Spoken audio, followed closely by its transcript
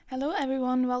Hello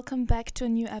everyone, welcome back to a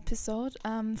new episode.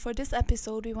 For this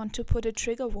episode we want to put a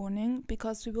trigger warning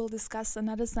because we will discuss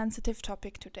another sensitive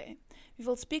topic today. We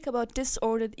will speak about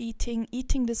disordered eating,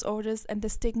 eating disorders and the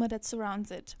stigma that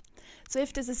surrounds it. So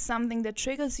if this is something that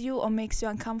triggers you or makes you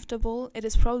uncomfortable, it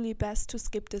is probably best to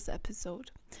skip this episode.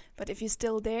 But if you're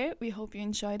still there, we hope you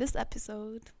enjoy this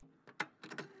episode.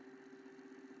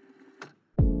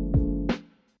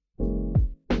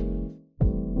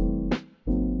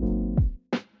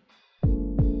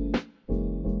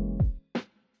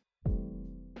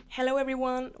 Hello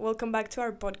everyone, welcome back to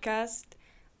our podcast.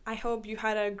 I hope you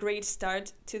had a great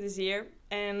start to this year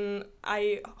and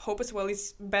I hope as well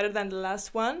it's better than the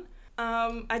last one.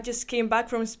 I just came back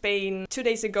from Spain 2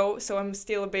 days ago, so I'm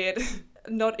still a bit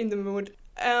not in the mood.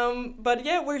 But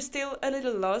yeah, we're still a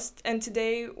little lost and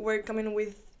today we're coming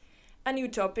with a new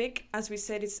topic. As we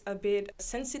said, it's a bit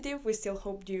sensitive. We still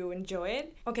hope you enjoy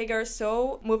it. Okay girls,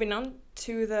 so moving on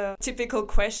to the typical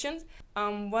questions.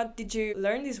 What did you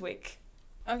learn this week?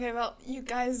 Okay, well, you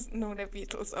guys know the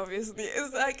Beatles, obviously.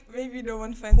 It's like, maybe no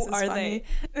one finds Who this are funny.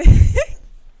 they?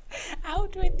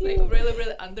 Out with you. Like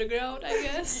really underground, I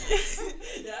guess.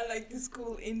 Yeah, like this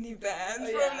cool indie band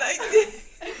Oh,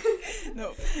 from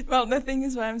No. Well, the thing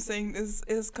is why I'm saying this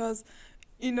is because,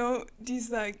 you know,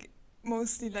 these like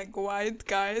mostly like white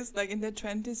guys like in their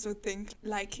 20s who think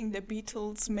liking the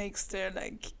Beatles makes their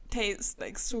like taste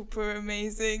like super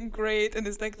amazing, great, and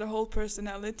it's like their whole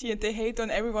personality, and they hate on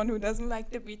everyone who doesn't like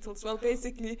the Beatles. Well,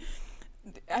 basically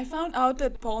I found out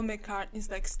that Paul McCartney is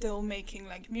like still making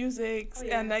like music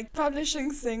and like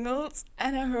publishing singles,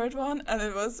 and I heard one and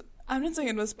it was, I'm not saying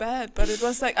it was bad, but it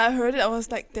was like, I heard it, I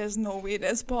was like, there's no way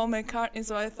there's Paul McCartney.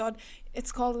 So I thought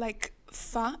it's called like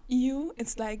F-U,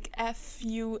 it's like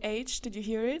F-U-H, did you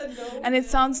hear it? And it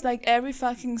sounds like every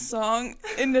fucking song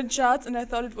in the charts, and I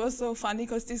thought it was so funny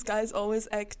because these guys always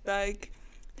act like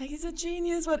he's a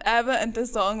genius, whatever, and the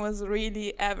song was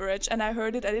really average, and I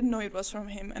heard it, I didn't know it was from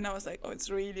him, and I was like, oh, it's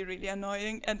really, really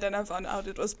annoying, and then I found out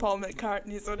it was Paul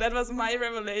McCartney, so that was my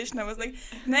revelation. I was like,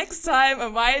 next time a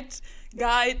white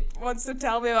guy wants to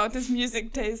tell me about his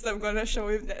music taste, I'm gonna show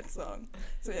him that song.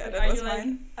 So yeah, that was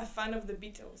mine. A fan of the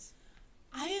Beatles?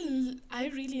 I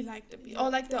really like the Beatles. Oh,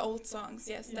 like the old songs,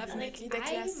 yes, definitely, the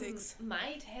classics. I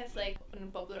might have like an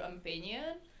unpopular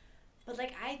opinion, but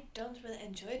like I don't really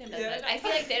enjoy them that Yeah. much. I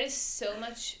feel like there is so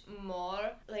much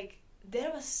more, like there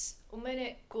was so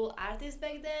many cool artists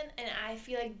back then, and I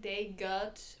feel like they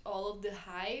got all of the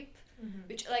hype,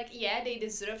 which like yeah, they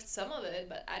deserved some of it,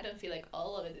 but I don't feel like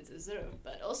all of it is deserved.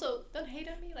 But also don't hate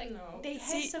on me, like No. they have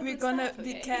See, some we're good gonna stuff,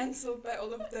 be okay? cancelled by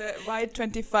all of the white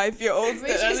 25-year-olds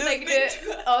Which that are is like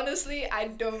listening. honestly, I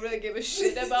don't really give a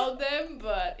shit about them,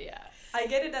 but yeah. I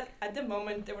get it that at the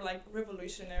moment they were like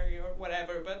revolutionary or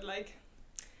whatever, but like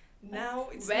now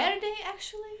it's Were not. they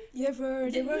actually? Yeah,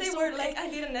 they were They so were like, I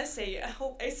did an essay, a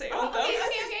whole essay Oh, on them.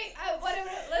 okay. Whatever.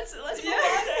 Let's move Yeah. on.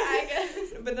 I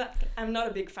guess. But I'm not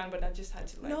a big fan, but I just had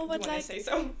to like No, but do an like- essay,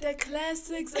 so. the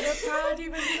classics at a party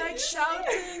when you like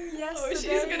shouting Oh, yesterday.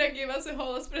 she's gonna give us a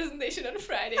whole presentation on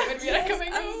Friday when we are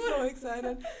coming I'm over. so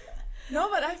excited. No,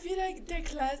 but I feel like the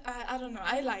class, I don't know,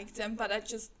 I like them, but I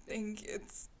just think it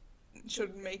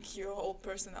should make your whole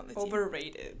personality.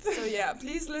 Overrated. So yeah,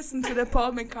 please listen to the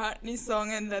Paul McCartney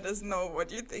song and let us know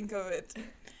what you think of it.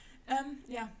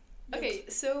 Yeah. Okay,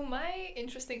 so my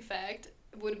interesting fact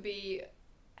would be,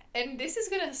 and this is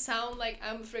gonna sound like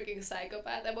I'm a freaking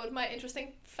psychopath about my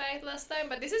interesting fact last time,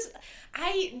 but this is,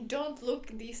 I don't look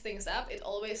these things up. It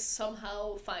always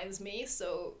somehow finds me,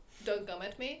 so don't come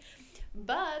at me.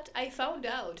 But I found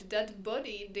out that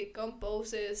body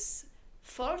decomposes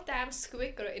 4 times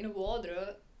quicker in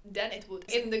water than it would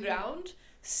in the ground.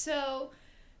 So,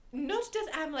 not that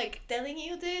I'm like telling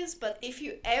you this, but if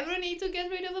you ever need to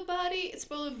get rid of a body, it's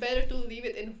probably better to leave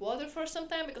it in water for some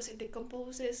time because it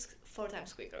decomposes 4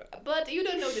 times quicker. But you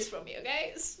don't know this from me,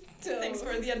 okay? So, Thanks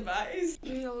for the advice.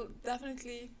 We'll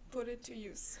definitely put it to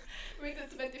use. with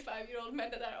the 25-year-old men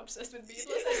that are obsessed with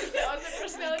Beatles and on the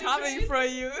personality Coming trait. for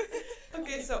you.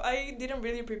 Okay, so I didn't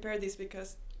really prepare this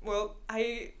because, well,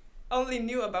 I only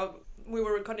knew about, we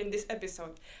were recording this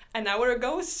episode an hour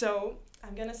ago, so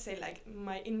I'm gonna say like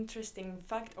my interesting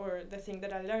fact or the thing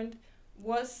that I learned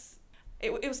was,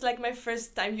 it was like my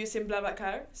first time using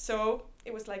BlaBlaCar, so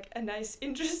it was like a nice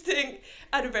interesting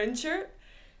adventure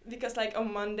because like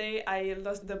on Monday I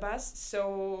lost the bus,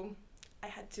 so I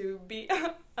had to be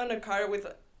on a car with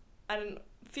a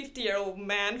 50-year-old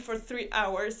man for 3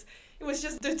 hours. It was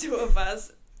just the two of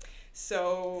us.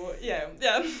 So yeah.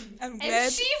 I'm And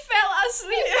glad. she fell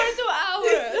asleep for 2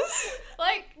 hours.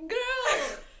 Like,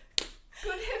 girl,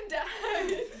 could have died.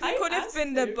 It could have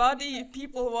been the body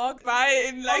people walk by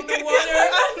in like On the water.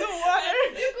 On the water.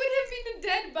 It could have been the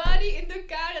dead body in the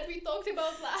car that we talked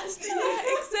about last time.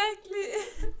 Yeah, exactly.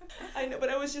 I know, but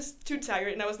I was just too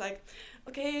tired, and I was like,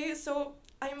 okay, so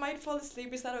I might fall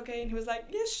asleep. Is that okay? And he was like,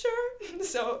 yeah, sure.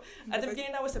 So at the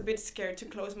beginning, I was a bit scared to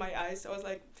close my eyes. I was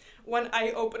like, one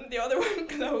eye open, the other one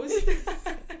closed.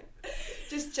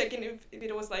 Just checking if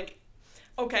it was like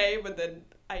okay, but then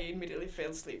I immediately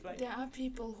fell asleep. Like, there are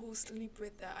people who sleep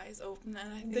with their eyes open,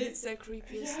 and I think They- it's the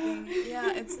creepiest thing.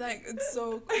 Yeah, it's like, it's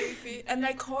so creepy. And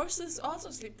like horses also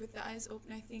sleep with their eyes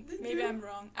open, I think. They Maybe do. I'm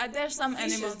wrong. There's some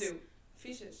fishes animals. do.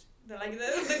 Fishes. They're like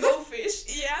the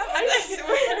goldfish. Yeah, I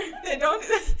swear. they don't.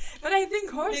 But I think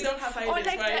horses. They don't have Or eyelids,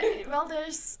 like right? well,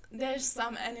 there's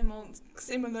some animals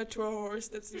similar to a horse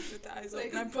that sleeps with the eyes Like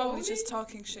open. I'm a probably pony? just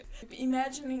talking shit.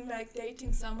 Imagining like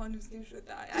dating someone who sleeps with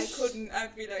the eye, I couldn't.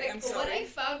 I'd be like, I'm What I sorry.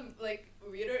 found like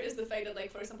weirder is the fact that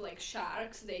like for example like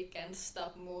sharks they can't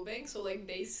stop moving, so like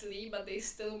they sleep but they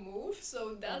still move,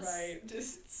 so that's Right.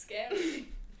 just scary.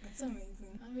 That's amazing.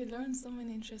 We learned so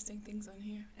many interesting things on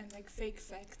here, and like fake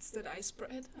facts that I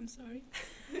spread. I'm sorry.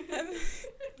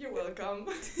 You're welcome.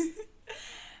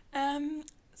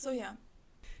 So yeah.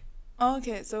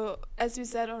 Okay, so as we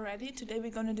said already, today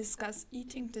we're going to discuss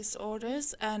eating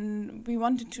disorders, and we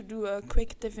wanted to do a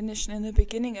quick definition in the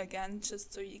beginning again,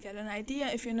 just so you get an idea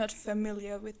if you're not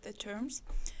familiar with the terms.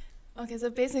 Okay, so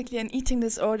basically an eating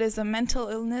disorder is a mental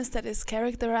illness that is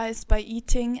characterized by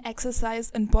eating, exercise,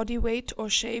 and body weight or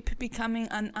shape becoming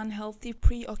an unhealthy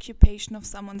preoccupation of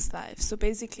someone's life. So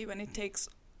basically when it takes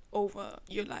over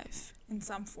your life in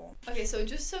some form. Okay, so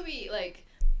just so we like,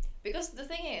 because the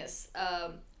thing is,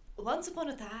 once upon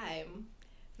a time,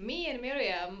 me and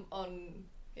Miriam on,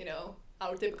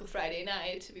 our typical Friday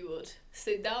night, we would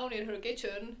sit down in her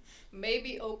kitchen,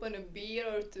 maybe open a beer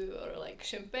or two, or like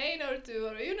champagne or two,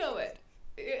 or you know it.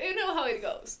 You know how it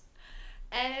goes.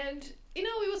 And,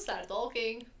 we would start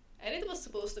talking, and it was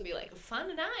supposed to be like a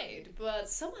fun night, but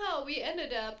somehow we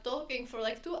ended up talking for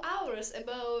like 2 hours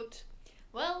about,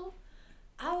 well,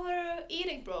 our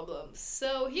eating problems.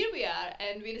 So here we are,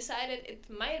 and we decided it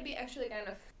might be actually kind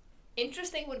of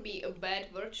interesting, would be a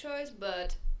bad word choice,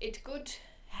 but it could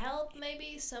help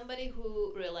maybe somebody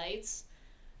who relates,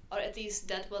 or at least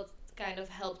that what kind of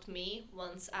helped me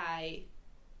once I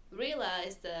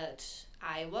realized that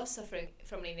I was suffering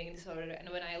from an eating disorder. And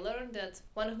when I learned that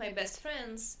one of my best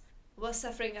friends was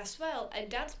suffering as well, at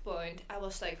that point I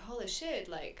was like, holy shit,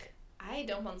 like I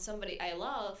don't want somebody I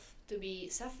love to be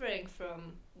suffering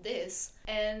from this.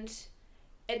 And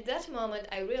at that moment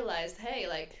I realized, hey,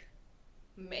 like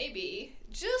maybe,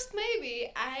 just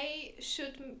maybe, I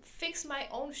should fix my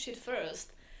own shit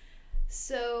first.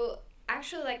 So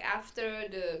actually, like after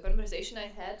the conversation I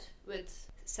had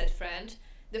with said friend,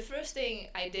 the first thing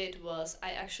I did was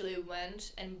I actually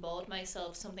went and bought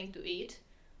myself something to eat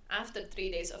after 3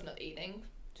 days of not eating,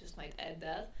 just might add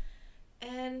that.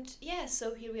 And yeah,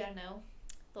 so here we are now,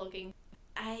 talking.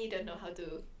 I don't know how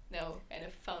to now kind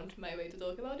of found my way to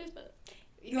talk about it, but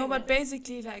No, but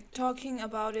basically like talking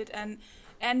about it and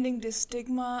ending the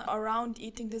stigma around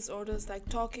eating disorders, like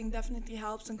talking definitely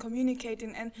helps, and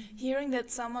communicating and hearing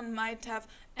that someone might have,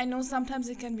 I know sometimes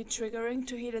it can be triggering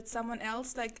to hear that someone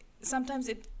else, like sometimes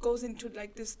it goes into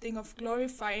like this thing of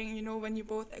glorifying, when you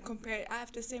both compare, I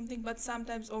have the same thing, but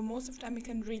sometimes or most of the time it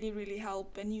can really, really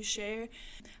help when you share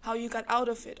how you got out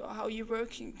of it or how you're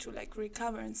working to like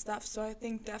recover and stuff. So I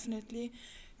think definitely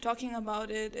talking about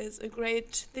it is a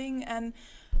great thing, and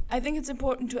I think it's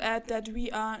important to add that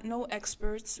we are no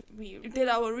experts. We did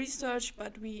our research,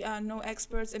 but we are no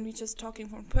experts, and we're just talking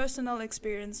from personal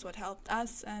experience, what helped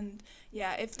us. And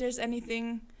yeah, if there's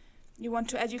anything you want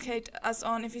to educate us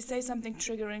on, if you say something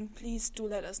triggering, please do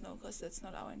let us know, because that's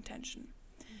not our intention.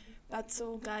 But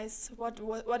so guys,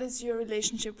 what is your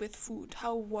relationship with food?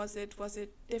 How was it? Was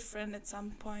it different at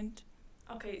some point?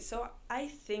 Okay, so I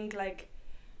think like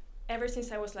ever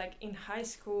since I was like in high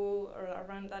school or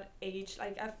around that age,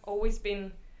 like I've always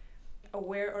been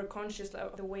aware or conscious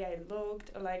of the way I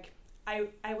looked, or like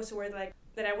I was aware like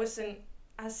that I wasn't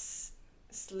as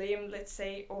slim, let's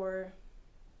say, or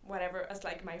whatever as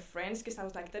like my friends, because I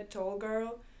was like the tall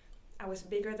girl. I was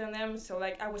bigger than them, so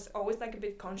like I was always like a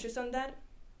bit conscious on that.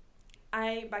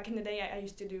 Back in the day I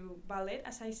used to do ballet,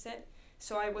 as I said,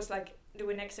 so I was like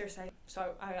doing exercise,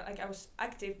 so I was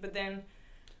active, but then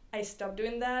I stopped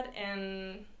doing that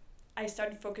and I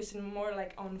started focusing more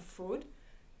like on food,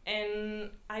 and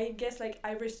I guess like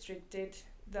I restricted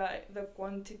the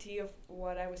quantity of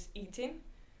what I was eating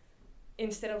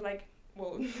instead of like,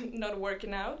 well, not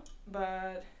working out.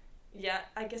 But yeah,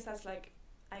 I guess that's like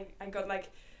I got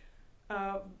like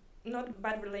not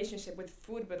bad relationship with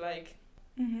food, but like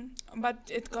But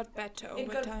it got better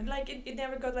over time. Like it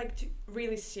never got like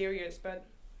really serious, but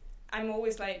I'm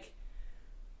always like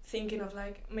thinking of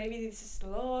like maybe this is a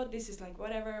lot, this is like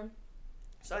whatever.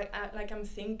 So I'm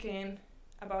thinking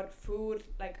about food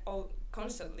like all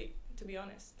constantly, to be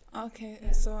honest. Okay,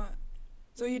 Yeah.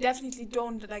 so you definitely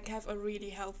don't like have a really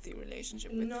healthy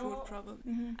relationship with food,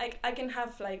 probably. I can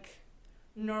have like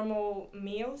normal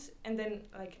meals and then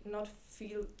like not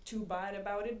feel too bad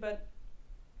about it, but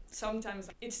sometimes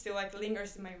it still like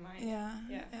lingers in my mind. Yeah.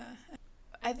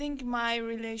 I think my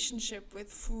relationship with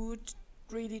food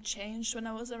really changed when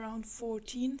I was around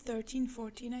 14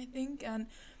 I think, and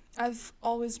I've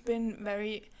always been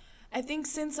I think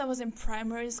since I was in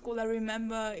primary school, I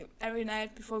remember every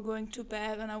night before going to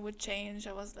bed when I would change,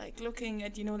 I was like looking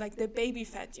at, like the baby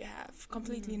fat you have,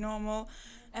 completely normal,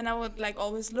 and I would like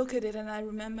always look at it, and I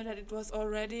remember that it was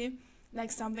already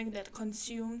like something that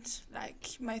consumed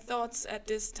like my thoughts at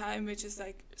this time, which is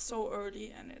like so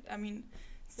early, and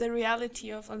it's the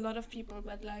reality of a lot of people,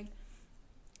 but like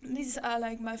these are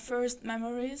like my first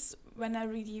memories when I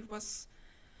really was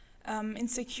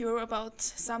insecure about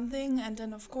something, and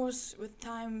then of course with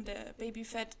time the baby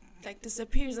fat like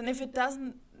disappears, and if it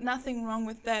doesn't, nothing wrong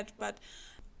with that, but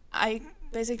I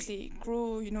basically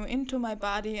grew into my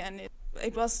body, and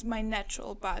it was my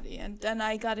natural body. And then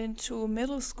I got into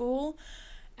middle school,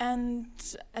 and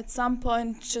at some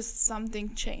point just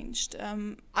something changed.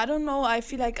 I don't know, I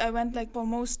feel like I went like for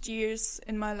most years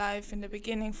in my life in the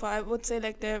beginning, for I would say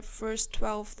like the first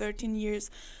 12-13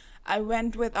 years, I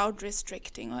went without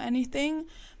restricting or anything.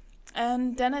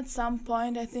 And then at some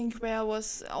point, I think, where I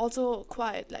was also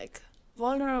quite like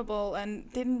vulnerable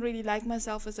and didn't really like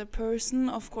myself as a person,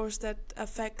 of course that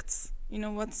affects,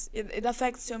 it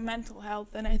affects your mental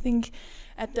health. And I think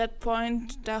at that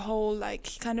point, the whole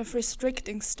like kind of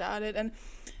restricting started. And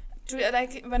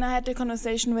like when I had the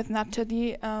conversation with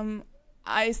Natalie,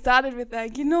 I started with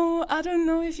like, I don't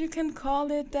know if you can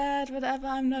call it that, whatever,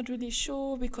 I'm not really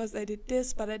sure, because I did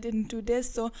this, but I didn't do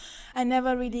this. So I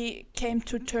never really came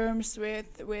to terms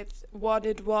with what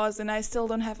it was, and I still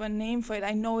don't have a name for it.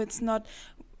 I know it's not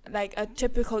like a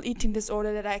typical eating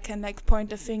disorder that I can like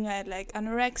point a finger at like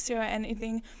anorexia or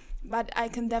anything, but I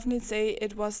can definitely say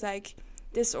it was like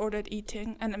disordered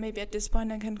eating. And maybe at this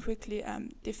point I can quickly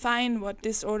define what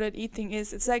disordered eating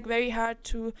is. It's like very hard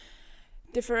to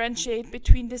differentiate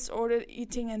between disordered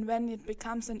eating and when it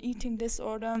becomes an eating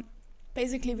disorder.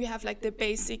 Basically, we have like the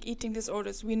basic eating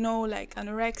disorders. We know like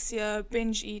anorexia,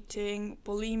 binge eating,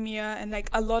 bulimia, and like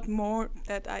a lot more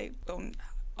that I don't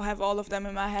have all of them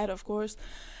in my head, of course.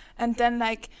 And then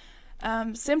like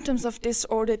symptoms of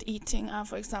disordered eating are,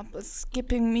 for example,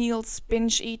 skipping meals,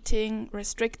 binge eating,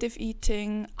 restrictive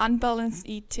eating, unbalanced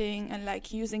eating, and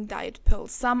like using diet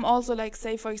pills. Some also like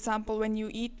say, for example, when you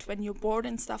eat when you're bored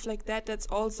and stuff like that, that's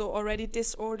also already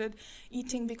disordered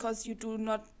eating, because you do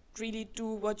not really do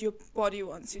what your body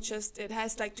wants. It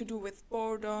has like to do with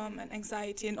boredom and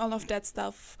anxiety, and all of that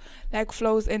stuff like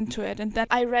flows into it. And then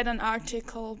I read an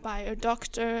article by a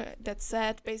doctor that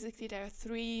said basically there are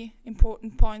 3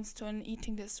 important points to an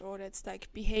eating disorder. It's like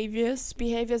behaviors.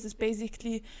 Behaviors is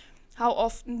basically how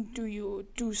often do you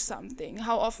do something,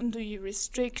 how often do you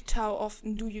restrict, how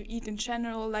often do you eat in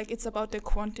general. Like it's about the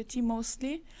quantity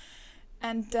mostly.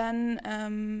 And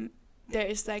then there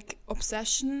is like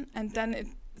obsession, and then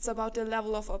it's about the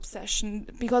level of obsession,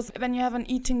 because when you have an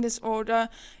eating disorder,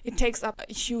 it takes up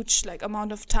a huge like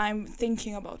amount of time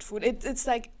thinking about food. It's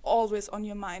like always on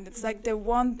your mind. It's like the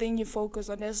one thing you focus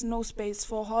on. There's no space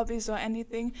for hobbies or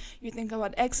anything. You think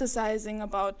about exercising,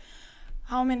 about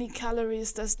how many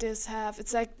calories does this have.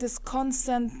 It's like this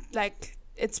constant, like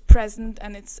it's present,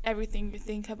 and it's everything you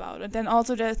think about. And then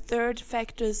also the third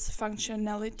factor is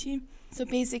functionality. So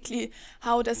basically,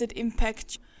 how does it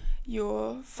impact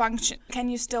your function? Can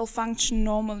you still function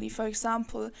normally? For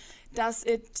example, does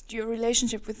your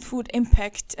relationship with food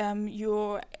impact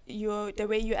your the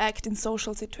way you act in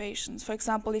social situations? For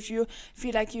example, if you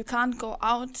feel like you can't go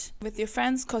out with your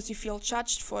friends because you feel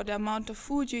judged for the amount of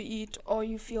food you eat, or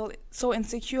you feel so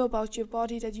insecure about your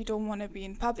body that you don't want to be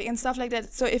in public and stuff like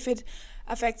that. So if it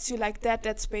affects you like that,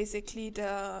 that's basically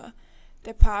the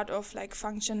part of like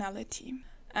functionality.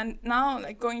 And now,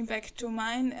 like going back to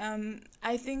mine,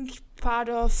 I think part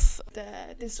of the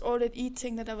disordered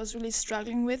eating that I was really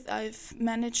struggling with, I've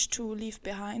managed to leave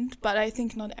behind, but I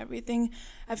think not everything.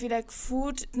 I feel like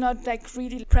food not like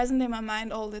really present in my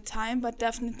mind all the time, but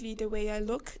definitely the way I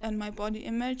look and my body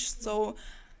image. So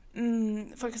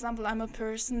for example, I'm a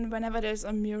person, whenever there's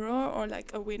a mirror or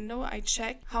like a window, I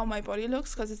check how my body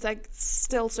looks because it's like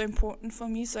still so important for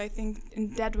me. So I think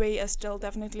in that way I still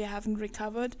definitely haven't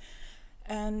recovered.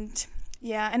 And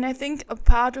yeah, and I think a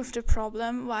part of the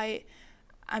problem why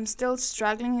I'm still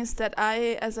struggling is that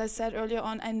as I said earlier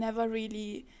on, I never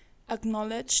really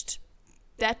acknowledged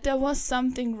that there was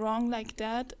something wrong like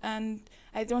that. And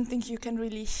I don't think you can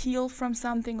really heal from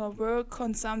something or work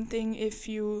on something if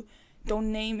you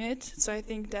don't name it. So I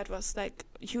think that was like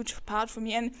a huge part for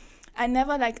me. And I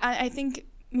never I think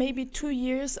maybe 2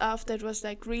 years after it was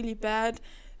like really bad,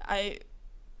 I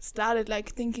started like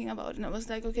thinking about it, and I was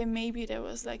like, okay, maybe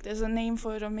there's a name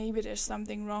for it, or maybe there's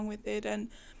something wrong with it. And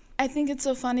I think it's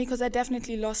so funny because I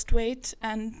definitely lost weight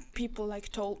and people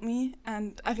like told me,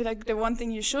 and I feel like the one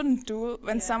thing you shouldn't do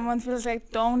when someone feels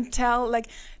like, don't tell, like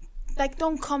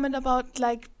don't comment about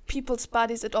like people's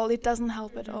bodies at all. It doesn't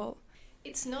help at all.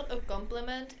 It's not a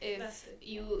compliment if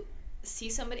you see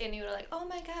somebody and you're like, oh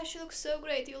my gosh, you look so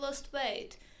great, you lost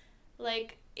weight.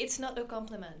 Like, it's not a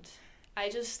compliment. I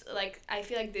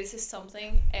feel like this is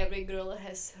something every girl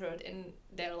has heard in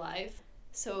their life.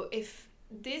 So if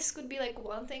this could be like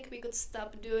one thing we could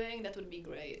stop doing, that would be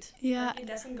great. Yeah. Like, it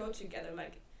doesn't go together.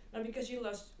 Like, not because you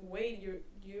lost weight,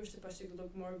 you're supposed to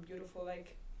look more beautiful.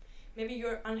 Like, maybe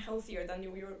you're unhealthier than you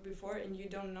were before and you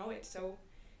don't know it. So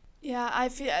yeah, I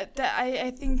feel that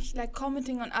I think like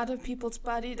commenting on other people's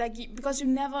body, like because you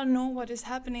never know what is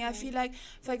happening. I feel like,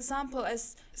 for example,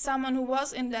 as someone who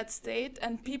was in that state,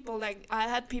 and people like I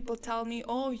had people tell me,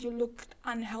 "Oh, you look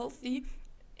unhealthy."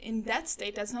 In that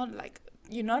state, that's not like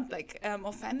you're not like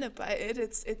offended by it.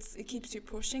 It keeps you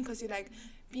pushing because you're like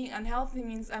being unhealthy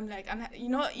means I'm like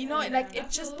like it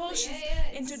just pushes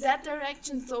into that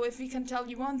direction. So if we can tell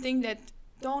you one thing, that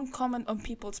don't comment on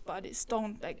people's bodies,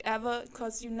 don't like ever,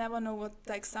 because you never know what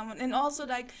like someone. And also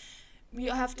like we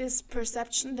have this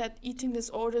perception that eating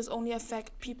disorders only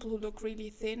affect people who look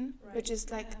really thin, which is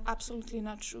like absolutely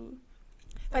not true.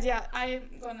 But yeah,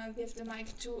 I'm gonna give the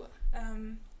mic to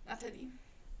Natalie.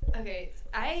 Okay,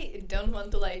 I don't want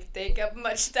to like take up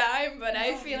much time, but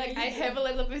I feel like I have a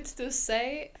little bit to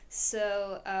say.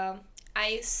 So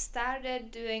I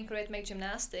started doing rhythmic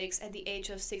gymnastics at the age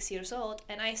of 6 years old,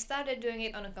 and I started doing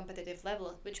it on a competitive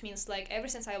level, which means like ever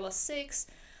since I was 6,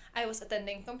 I was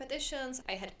attending competitions.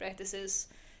 I had practices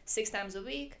 6 times a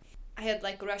week. I had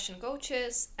like Russian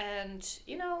coaches, and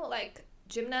like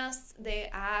gymnasts, they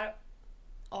are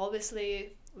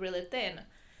obviously really thin.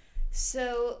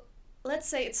 So let's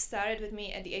say it started with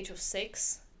me at the age of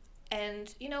 6,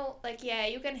 and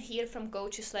you can hear from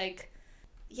coaches like,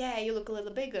 yeah, you look a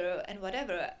little bigger and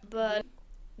whatever, but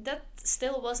that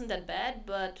still wasn't that bad.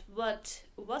 But what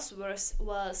was worse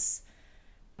was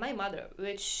my mother,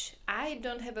 which I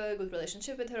don't have a good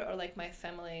relationship with her or like my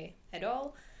family at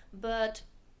all. But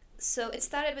so it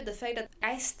started with the fact that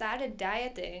I started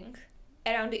dieting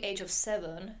around the age of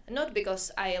 7, not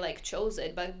because I like chose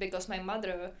it, but because my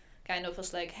mother kind of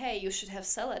was like, hey, you should have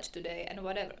salad today and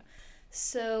whatever.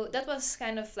 So that was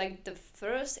kind of like the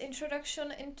first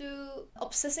introduction into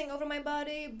obsessing over my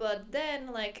body. But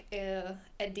then like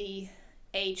at the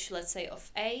age, let's say,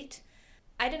 of 8,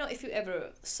 I don't know if you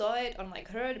ever saw it or like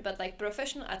heard, but like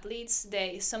professional athletes,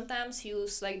 they sometimes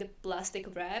use like the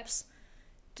plastic wraps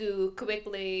to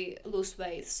quickly lose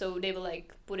weight. So they will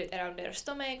like put it around their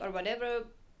stomach or whatever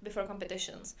before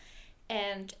competitions.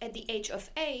 And at the age of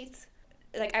 8,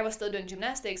 like I was still doing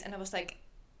gymnastics, and I was like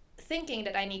thinking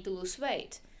that I need to lose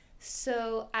weight.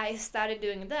 So I started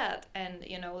doing that, and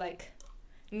like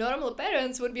normal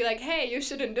parents would be like, hey, you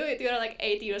shouldn't do it, you're like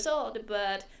 8 years old.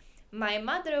 But my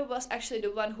mother was actually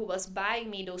the one who was buying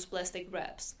me those plastic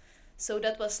wraps. So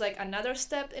that was like another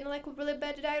step in like a really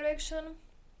bad direction.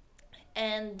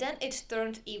 And then it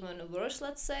turned even worse,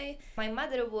 let's say. My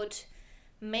mother would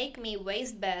make me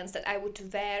waistbands that I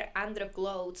would wear under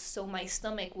clothes, so my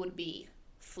stomach would be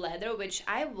flatter, which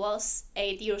I was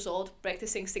 8 years old,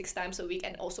 practicing 6 times a week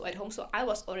and also at home, so I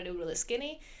was already really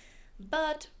skinny.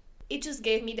 But it just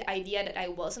gave me the idea that I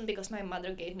wasn't, because my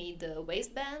mother gave me the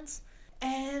waistbands.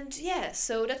 And yeah,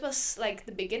 so that was like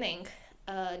the beginning.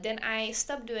 Then I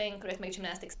stopped doing rhythmic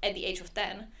gymnastics at the age of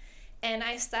 10, and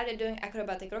I started doing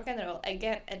acrobatic rock and roll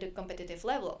again at the competitive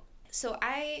level. So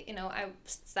I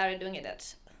started doing it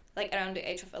at like around the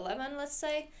age of 11, let's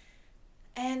say.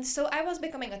 And so I was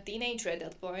becoming a teenager at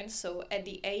that point. So at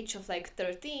the age of like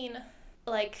 13,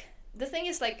 like the thing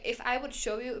is, like if I would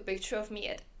show you a picture of me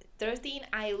at 13,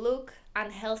 I look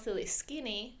unhealthily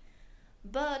skinny,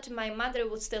 but my mother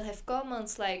would still have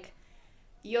comments like,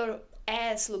 your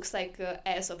ass looks like an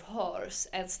ass of horse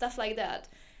and stuff like that.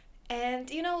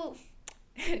 And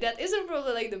that isn't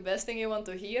probably like the best thing you want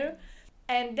to hear.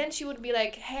 And then she would be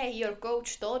like, hey, your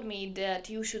coach told me that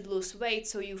you should lose weight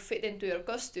so you fit into your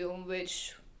costume,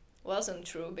 which wasn't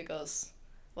true because,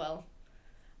 well,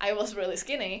 I was really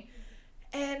skinny.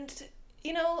 And,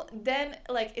 then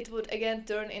like it would again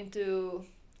turn into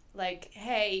like,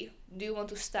 hey, do you want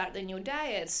to start a new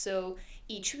diet? So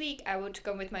each week I would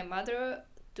come with my mother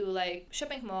to like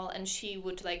shopping mall, and she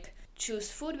would like choose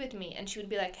food with me, and she would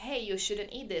be like, hey, you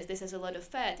shouldn't eat this has a lot of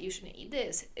fat, you shouldn't eat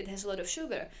this, it has a lot of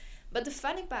sugar. But the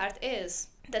funny part is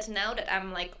that now that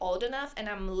I'm like old enough and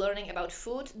I'm learning about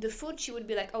food, the food she would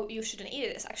be like, oh, you shouldn't eat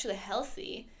it, it's actually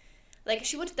healthy. Like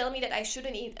she would tell me that I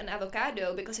shouldn't eat an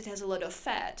avocado because it has a lot of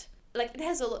fat. Like it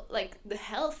has like the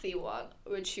healthy one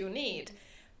which you need.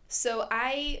 So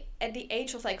I, at the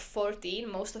age of like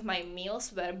 14, most of my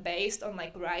meals were based on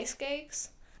like rice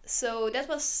cakes. So that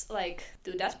was like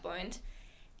to that point.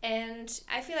 And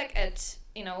I feel like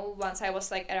once I was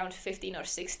like around 15 or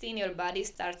 16, your body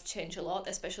starts to change a lot,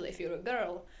 especially if you're a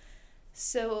girl.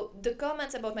 So the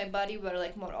comments about my body were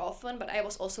like more often, but I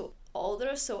was also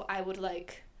older, so I would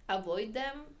like avoid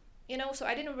them, so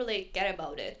I didn't really care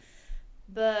about it.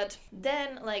 But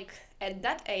then like at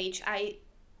that age, I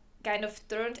kind of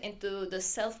turned into the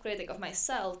self-critic of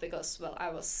myself because, well,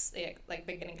 I was like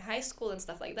beginning high school and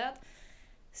stuff like that.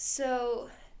 So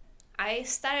I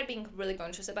started being really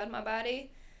conscious about my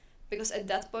body because at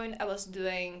that point I was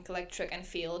doing like track and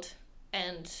field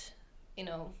and,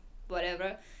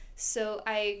 whatever. So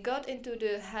I got into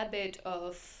the habit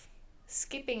of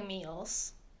skipping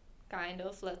meals, kind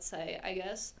of, let's say, I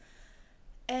guess.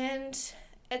 And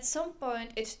at some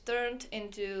point it turned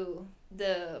into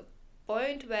the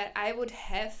point where I would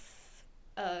have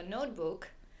a notebook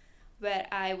where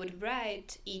I would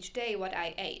write each day what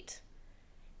I ate.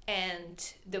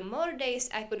 And the more days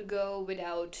I could go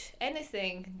without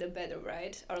anything, the better,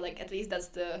 right? Or like at least that's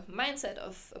the mindset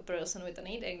of a person with an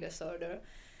eating disorder.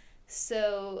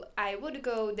 So I would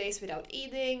go days without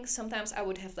eating. Sometimes I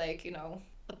would have like,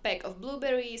 a pack of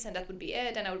blueberries and that would be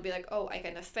it. And I would be like, oh, I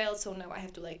kind of failed, so now I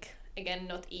have to like, again,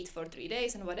 not eat for 3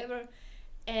 days and whatever.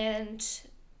 And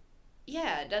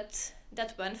yeah,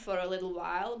 that went for a little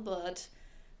while, but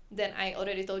then I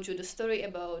already told you the story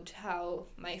about how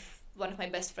one of my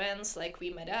best friends, like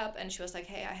we met up and she was like,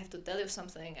 hey, I have to tell you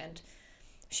something. And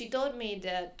she told me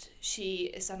that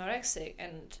she is anorexic,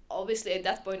 and obviously at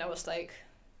that point I was like,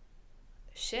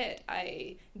 shit,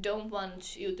 I don't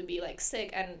want you to be like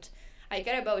sick and I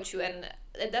care about you. And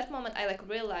at that moment I like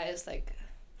realized like,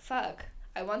 fuck,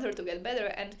 I want her to get better.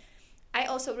 And I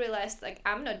also realized like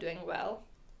I'm not doing well.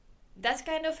 That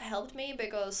kind of helped me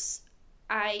because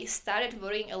I started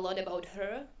worrying a lot about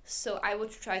her. So I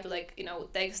would try to like,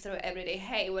 text her every day,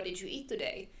 hey, what did you eat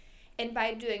today? And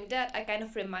by doing that, I kind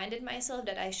of reminded myself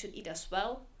that I should eat as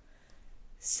well.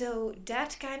 So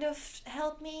that kind of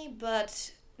helped me,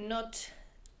 but not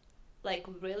like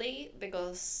really,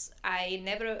 because I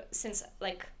never, since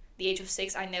like the age of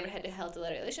 6, I never had a healthy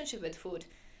relationship with food.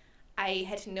 I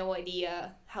had no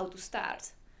idea how to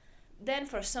start. Then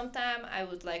for some time I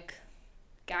would like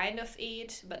kind of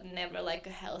eat, but never like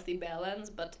a healthy balance.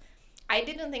 But I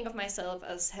didn't think of myself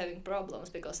as having problems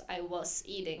because I was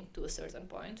eating to a certain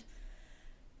point.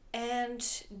 And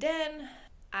then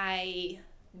I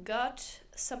got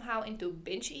somehow into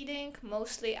binge eating,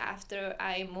 mostly after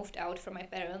I moved out from my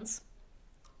parents.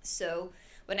 So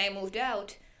when I moved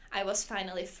out, I was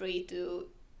finally free to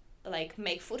like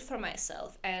make food for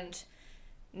myself, and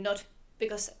not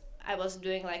because I was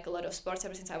doing like a lot of sports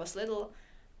ever since I was little.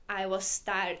 I was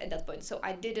tired at that point, so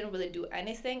I didn't really do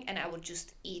anything, and I would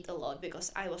just eat a lot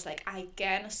because I was like, I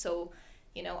can, so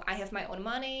I have my own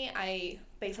money, I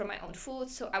pay for my own food,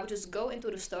 so I would just go into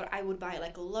the store, I would buy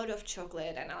like a lot of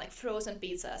chocolate and like frozen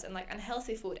pizzas and like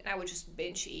unhealthy food, and I would just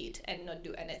binge eat and not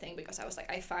do anything because I was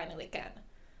like, I finally can.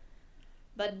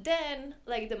 But then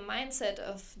like the mindset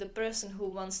of the person who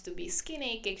wants to be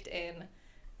skinny kicked in.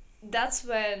 That's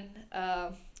when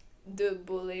the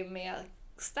bulimia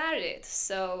started.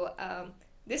 So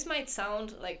this might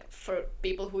sound like, for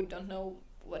people who don't know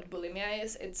what bulimia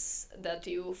is, it's that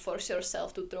you force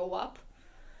yourself to throw up.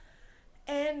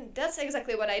 And that's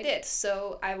exactly what I did.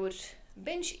 So I would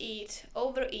binge eat,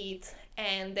 overeat,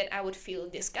 and then I would feel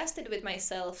disgusted with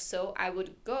myself, so I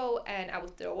would go and I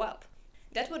would throw up.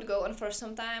 That would go on for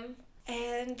some time,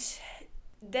 and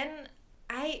then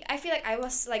I feel like I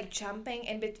was like jumping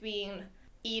in between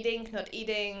eating, not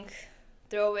eating,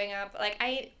 throwing up. Like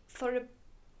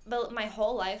my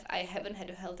whole life I haven't had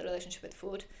a healthy relationship with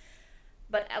food.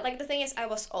 But like the thing is, I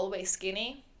was always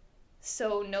skinny,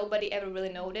 so nobody ever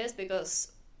really noticed,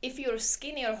 because if you're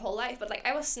skinny your whole life, but like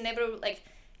I was never like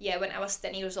yeah, when I was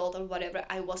 10 years old or whatever,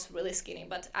 I was really skinny.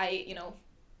 But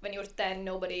when you're 10,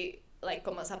 nobody like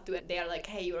comes up to it. They are like,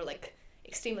 hey, you're like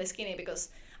extremely skinny, because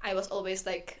I was always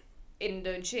like in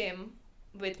the gym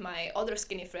with my other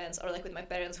skinny friends, or like with my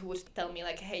parents who would tell me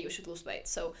like, hey, you should lose weight.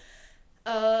 So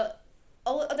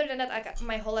other than that,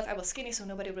 my whole life I was skinny, so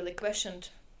nobody really questioned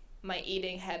my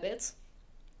eating habits.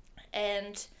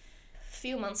 And a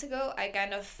few months ago, I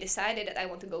kind of decided that I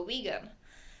want to go vegan,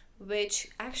 which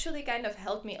actually kind of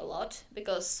helped me a lot,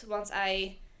 because once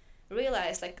I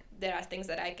realized like there are things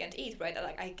that I can't eat, right?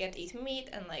 Like I can't eat meat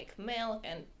and like milk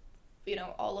and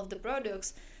all of the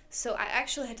products. So I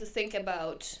actually had to think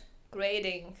about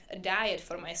creating a diet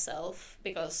for myself,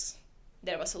 because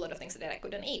there was a lot of things that I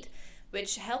couldn't eat,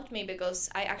 which helped me because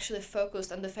I actually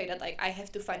focused on the fact that like I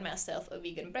have to find myself a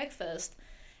vegan breakfast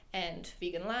and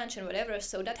vegan lunch and whatever.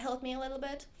 So that helped me a little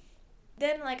bit.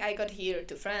 Then like I got here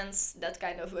to France, that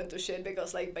kind of went to shit,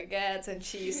 because like baguettes and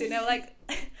cheese, like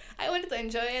I wanted to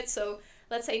enjoy it. So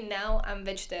let's say now I'm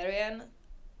vegetarian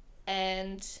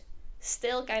and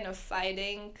still kind of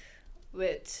fighting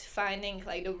with finding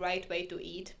like the right way to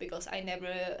eat, because I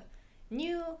never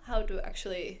knew how to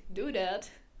actually do that.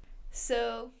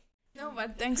 So no,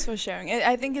 but thanks for sharing.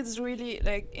 I think it's really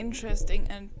like interesting,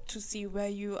 and to see where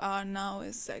you are now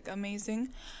is like amazing.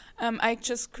 I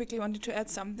just quickly wanted to add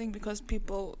something, because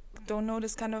people don't know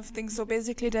this kind of thing. So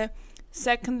basically the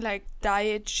second like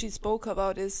diet she spoke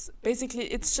about is basically,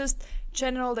 it's just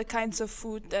general the kinds of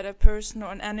food that a person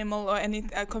or an animal or any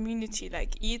community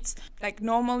like eats. Like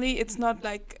normally it's not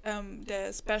like the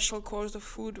special course of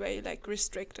food where you like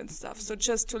restrict and stuff. So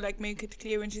just to like make it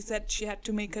clear, when she said she had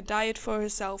to make a diet for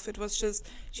herself, it was just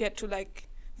she had to like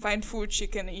find food she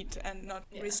can eat and not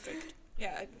restrict.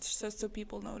 Yeah, it's just so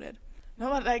people know that. No,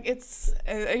 but like it's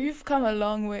you've come a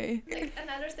long way. Like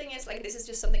another thing is like, this is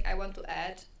just something I want to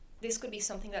add. This could be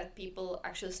something that people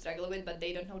actually struggle with, but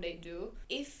they don't know they do.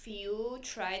 If you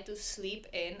try to sleep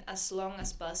in as long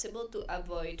as possible to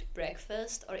avoid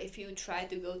breakfast, or if you try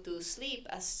to go to sleep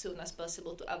as soon as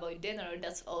possible to avoid dinner,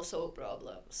 that's also a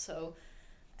problem. So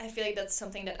I feel like that's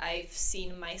something that I've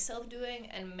seen myself doing,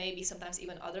 and maybe sometimes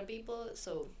even other people.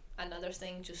 So another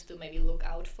thing just to maybe look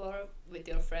out for with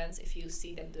your friends, if you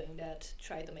see them doing that,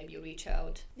 try to maybe reach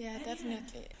out. Yeah,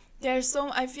 definitely.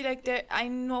 I feel like I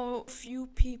know few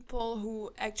people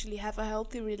who actually have a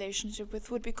healthy relationship with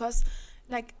food, because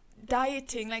like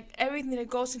dieting, like everything that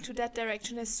goes into that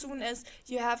direction, as soon as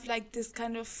you have like this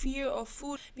kind of fear of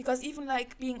food, because even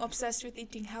like being obsessed with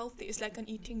eating healthy is like an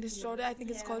eating disorder. I think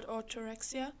it's called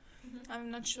orthorexia. I'm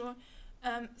not sure.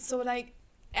 So like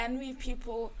envy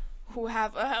people who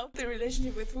have a healthy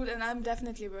relationship with food, and I'm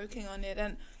definitely working on it.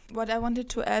 And what I wanted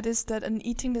to add is that an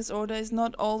eating disorder is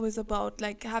not always about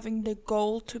like having the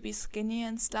goal to be skinny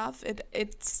and stuff.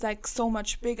 It's like so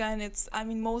much bigger, and it's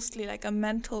mostly like a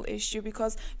mental issue,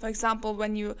 because for example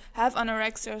when you have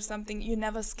anorexia or something, you're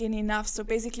never skinny enough. So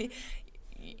basically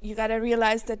you gotta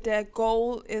realize that the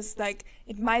goal is like,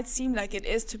 it might seem like it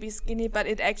is to be skinny, but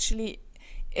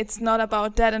it's not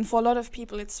about that. And for a lot of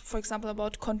people it's, for example,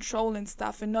 about control and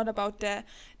stuff, and not about the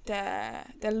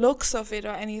looks of it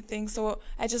or anything. So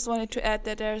I just wanted to add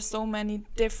that there are so many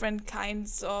different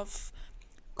kinds of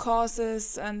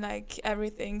causes and like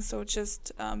everything. So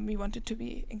just we wanted to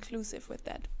be inclusive with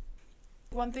that.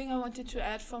 One thing I wanted to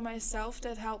add for myself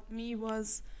that helped me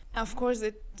was, of course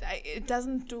it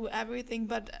doesn't do everything,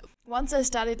 but once I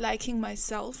started liking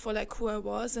myself for like who I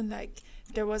was, and like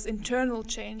there was internal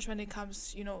change when it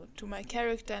comes, to my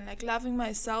character and like loving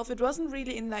myself. It wasn't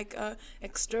really in like a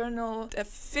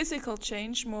physical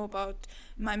change, more about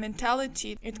my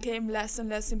mentality. It came less and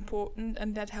less important,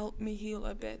 and that helped me heal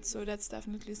a bit. So that's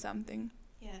definitely something.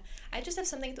 Yeah, I just have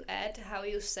something to add to how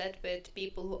you said with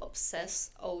people who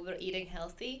obsess over eating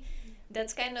healthy.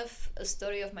 That's kind of a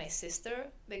story of my sister,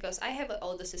 because I have an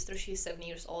older sister. She's 7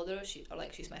 years older.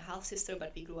 She's my half sister,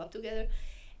 but we grew up together.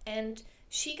 And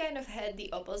she kind of had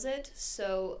the opposite.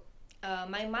 So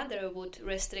my mother would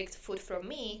restrict food from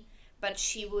me, but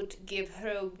she would give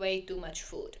her way too much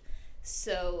food.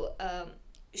 So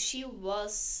she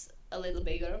was a little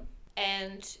bigger,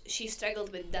 and she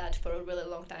struggled with that for a really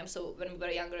long time. So when we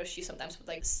were younger, she sometimes would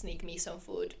like sneak me some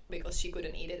food because she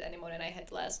couldn't eat it anymore and I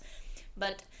had less.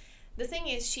 But the thing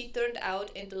is, she turned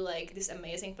out into like this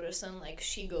amazing person. Like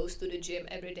she goes to the gym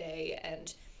every day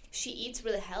and she eats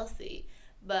really healthy.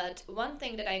 But one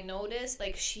thing that I noticed,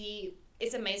 like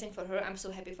it's amazing for her. I'm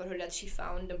so happy for her that she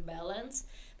found the balance.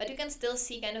 But you can still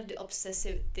see kind of the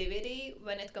obsessivity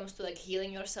when it comes to like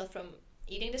healing yourself from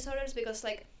eating disorders, because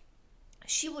like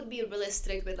she would be really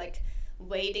strict with like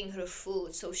weighting her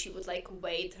food. So she would like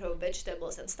weight her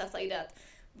vegetables and stuff like that,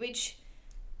 which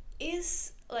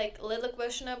is like a little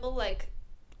questionable. Like,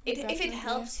 if it Definitely.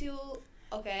 helps you,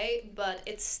 okay, but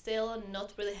it's still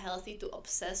not really healthy to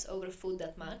obsess over food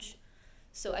that much.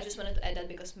 So I just wanted to add that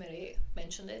because Mary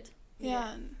mentioned it.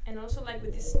 Yeah. And also like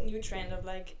with this new trend of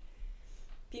like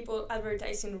people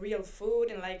advertising real food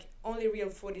and like only real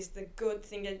food is the good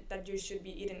thing that you should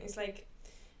be eating. It's like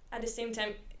at the same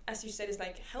time, as you said, it's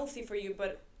like healthy for you,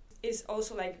 but it's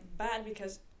also like bad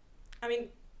because I mean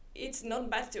it's not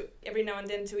bad to every now and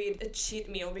then to eat a cheat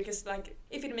meal because like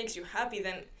if it makes you happy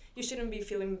then you shouldn't be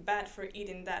feeling bad for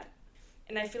eating that.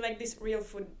 And I feel like this real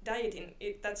food dieting,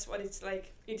 that's what it's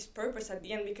like, its purpose at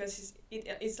the end, because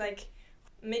it's like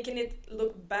making it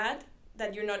look bad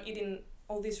that you're not eating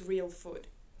all this real food.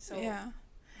 So Yeah.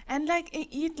 And like I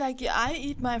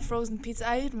eat my frozen pizza,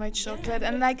 I eat my chocolate,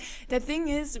 and like the thing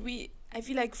is, I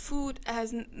feel like food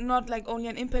has not like only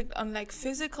an impact on like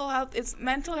physical health, it's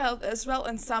mental health as well,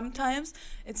 and sometimes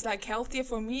it's like healthier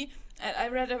for me. And I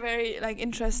read a very like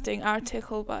interesting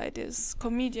article by this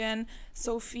comedian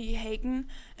Sophie Hagen,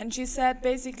 and she said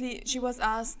basically she was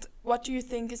asked, what do you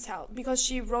think is health? Because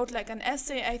she wrote like an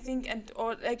essay, I think,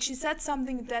 or like she said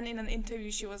something, then in an interview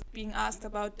she was being asked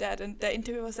about that, and the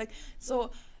interviewer was like,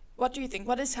 so what do you think?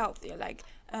 What is healthier? Like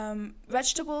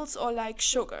vegetables or like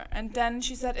sugar? And then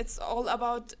she said it's all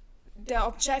about the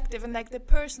objective and like the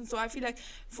person. So I feel like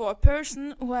for a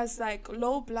person who has like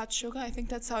low blood sugar, I think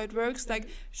that's how it works, like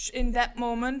in that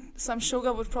moment some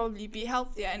sugar would probably be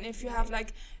healthier. And if you have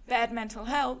like bad mental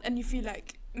health and you feel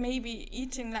like maybe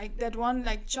eating like that one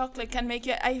like chocolate can make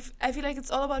you, I feel like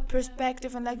it's all about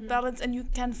perspective and like balance, and you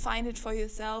can find it for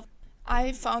yourself.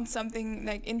 I found something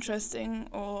like interesting,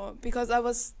 or because I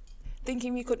was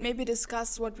thinking we could maybe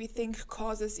discuss what we think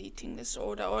causes eating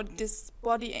disorder or this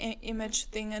body image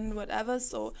thing and whatever.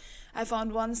 So I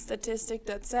found one statistic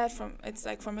that said it's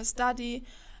like from a study,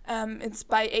 it's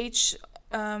by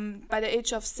the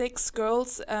age of 6,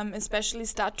 girls especially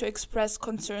start to express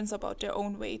concerns about their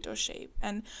own weight or shape,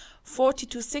 and 40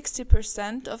 to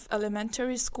 60% of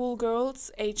elementary school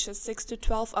girls ages 6 to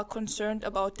 12 are concerned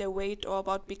about their weight or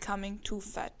about becoming too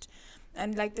fat,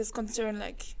 and like this concern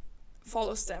like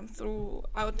follows them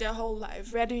throughout their whole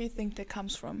life. Where do you think that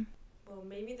comes from? well,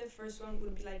 maybe the first one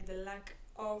would be like the lack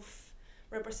of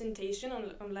representation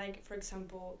on like, for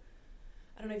example,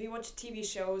 I don't know, if you watch TV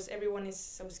shows, everyone is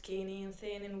so skinny and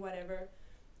thin and whatever,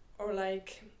 or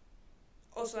like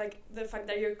also like the fact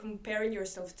that you're comparing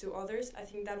yourself to others. I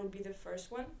think that would be the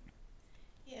first one.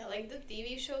 Yeah, like the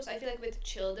TV shows, I feel like with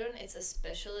children, it's a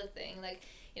special thing. Like,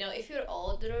 you know, if you're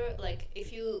older, like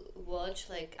if you watch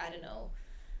like, I don't know,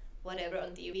 whatever on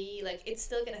TV, like it's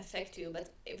still gonna affect you. But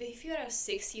if you're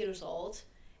 6 years old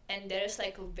and there's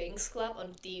like a Wings Club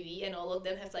on TV and all of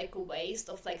them have like a waist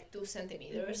of like 2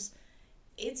 centimeters,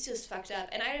 it's just fucked up.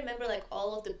 And I remember like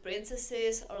all of the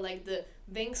princesses or like the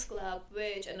Wings Club,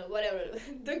 which and whatever,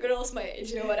 the girls my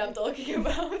age know what I'm talking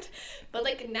about. But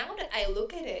like now that I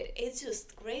look at it, it's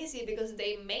just crazy because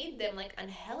they made them like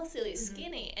unhealthily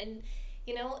skinny, and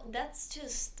you know, that's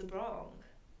just wrong.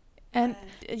 And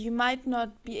you might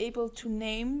not be able to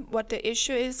name what the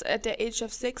issue is at the age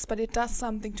of 6, but it does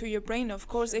something to your brain. Of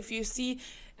course, if you see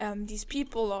these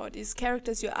people or these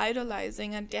characters you're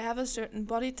idolizing and they have a certain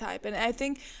body type. And I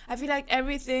feel like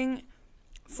everything,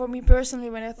 for me personally,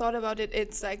 when I thought about it,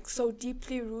 it's like so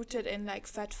deeply rooted in like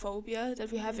fat phobia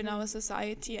that we have in our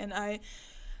society. And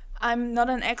I'm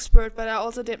not an expert, but I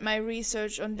also did my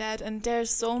research on that. And there's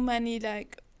so many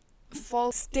like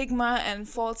false stigma and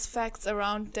false facts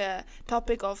around the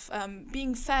topic of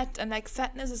being fat, and like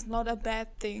fatness is not a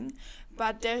bad thing,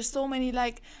 but there's so many,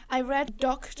 like I read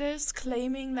doctors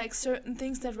claiming like certain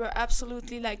things that were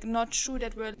absolutely like not true,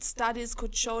 that were studies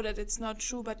could show that it's not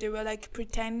true, but they were like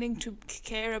pretending to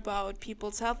care about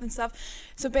people's health and stuff.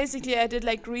 So basically I did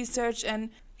like research,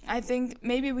 and I think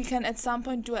maybe we can at some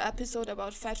point do an episode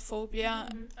about fat phobia,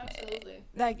 Absolutely.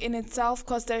 like in itself,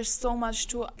 because there's so much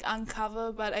to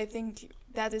uncover, but I think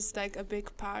that is like a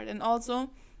big part. And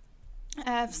also I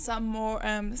have some more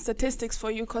statistics for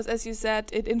you, because as you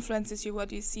said, it influences you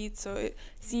what you see.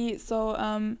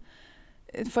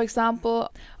 For example,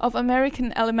 of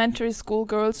American elementary school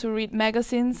girls who read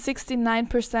magazines,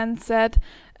 69% said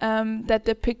that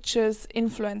the pictures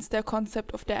influence their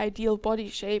concept of their ideal body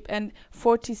shape, and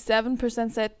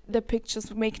 47% said the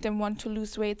pictures make them want to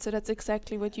lose weight. So that's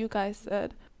exactly what you guys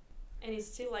said. And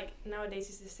it's still like nowadays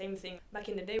it's the same thing. Back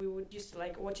in the day we would used to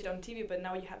like watch it on TV, but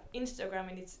now you have Instagram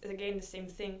and it's again the same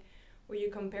thing, where you're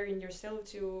comparing yourself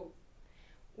to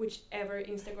whichever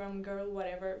Instagram girl,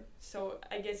 whatever. So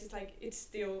I guess it's like it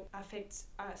still affects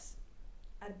us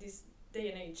at this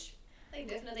day and age. Like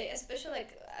definitely, especially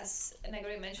like as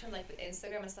Negri mentioned, like with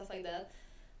Instagram and stuff like that.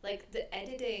 like the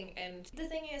editing. And the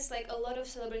thing is, like, a lot of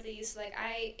celebrities, like,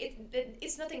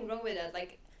 it's nothing wrong with that,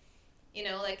 like, you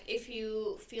know, like, if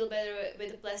you feel better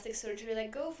with the plastic surgery,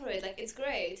 like, go for it, like, it's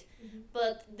great.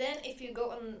 But then if you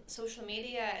go on social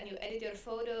media and you edit your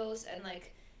photos and,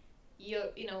 like,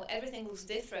 you know, everything looks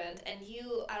different, and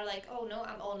you are like, oh no,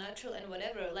 I'm all natural and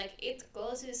whatever, like, it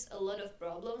causes a lot of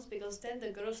problems, because then the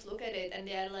girls look at it and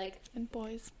they are like, And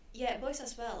boys. yeah, boys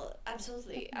as well,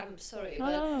 absolutely, I'm sorry, No,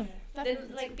 but no, no.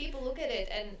 then, like, people look at it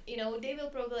and, you know, they will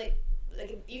probably,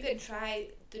 like, you can try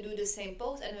to do the same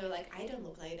pose and they're like, I don't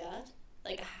look like that,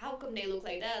 like, how come they look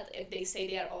like that if they say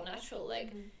they are all natural,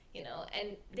 like, you know,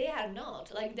 and they are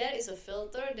not, like, there is a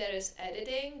filter, there is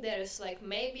editing, there is, like,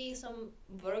 maybe some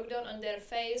work done on their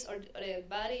face or their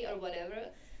body or whatever.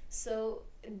 So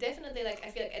definitely, like, I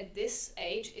feel like at this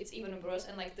age it's even worse,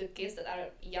 and, like, the kids that are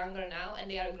younger now and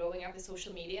they are growing up with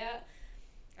social media,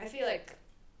 I feel like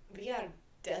we are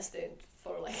destined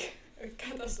for, like, a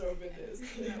catastrophe with this,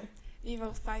 you know. We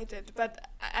will fight it. But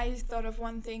I thought of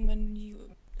one thing when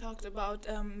you talked about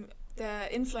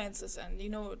the influences and, you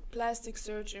know, plastic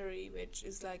surgery, which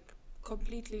is, like,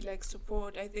 completely, like,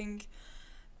 support. I think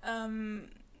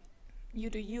you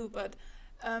do you, but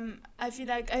I feel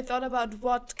like I thought about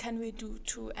what can we do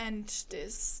to end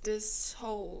this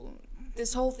whole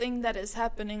thing that is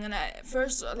happening. And I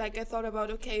thought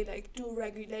about, okay, like, do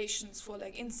regulations for,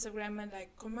 like, Instagram and,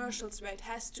 like, commercials where it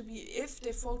has to be, if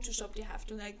they Photoshop, they have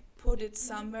to, like, put it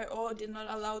somewhere, or they're not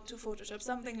allowed to Photoshop,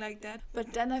 something like that.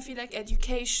 But then I feel like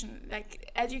education,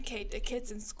 like, educate the kids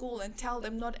in school and tell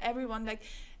them not everyone, like,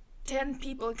 10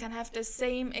 people can have the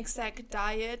same exact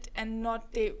diet and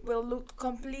not, they will look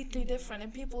completely different,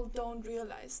 and people don't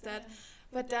realize that.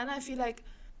 But then I feel like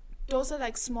those are,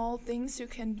 like, small things you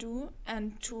can do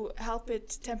and to help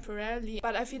it temporarily.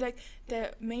 But I feel like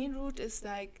the main root is,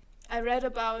 like, I read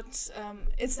about,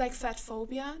 it's like fat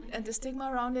phobia and the stigma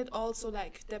around it, also,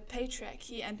 like, the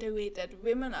patriarchy and the way that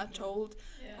women are told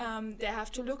they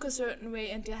have to look a certain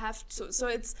way and they have to, so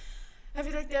it's, I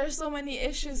feel like there are so many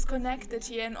issues connected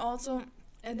here. And also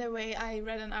in the way I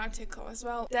read an article as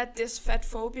well, that this fat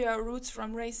phobia roots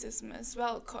from racism as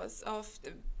well, because of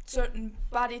the certain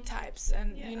body types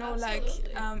and, you know,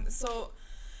 absolutely. like, so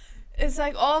it's,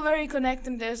 like, all very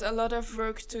connected. There's a lot of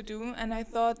work to do, and I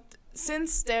thought,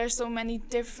 since there's so many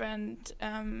different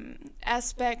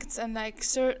aspects and, like,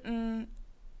 certain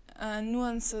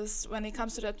nuances when it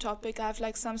comes to that topic, I have,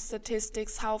 like, some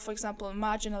statistics how, for example,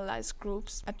 marginalized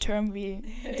groups, a term we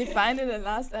defined in the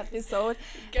last episode.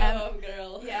 Go,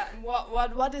 girl. Yeah,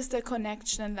 what is the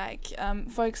connection? Like,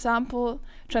 for example,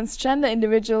 transgender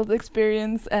individuals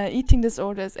experience eating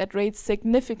disorders at rates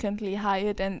significantly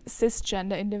higher than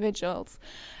cisgender individuals.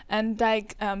 And,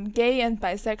 like, gay and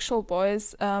bisexual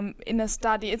boys, in a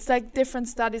study, it's, like, different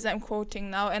studies I'm quoting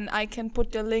now, and I can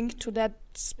put the link to that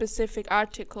specific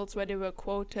articles where they were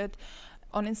quoted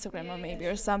on Instagram or maybe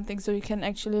or something, so you can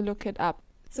actually look it up.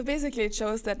 So basically it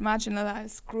shows that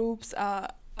marginalized groups are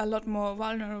a lot more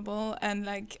vulnerable and,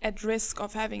 like, at risk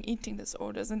of having eating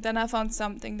disorders. And then I found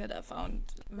something that I found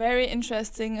very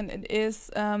interesting, and it is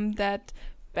that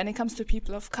when it comes to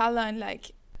people of color and,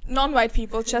 like, non-white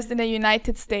people, just in the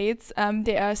United States,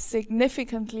 they are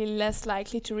significantly less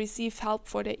likely to receive help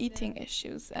for their eating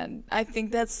issues. And I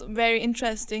think that's very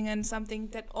interesting and something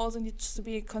that also needs to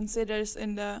be considered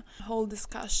in the whole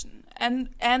discussion.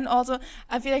 And also,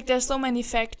 I feel like there's so many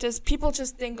factors. People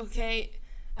just think, okay,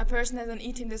 a person has an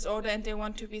eating disorder and they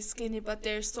want to be skinny, but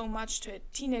there's so much to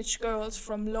it. Teenage girls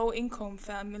from low-income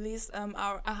families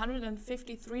are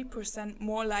 153%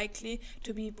 more likely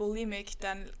to be bulimic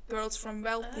than girls from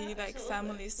wealthy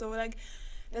families. So, like,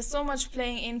 there's so much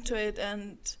playing into it,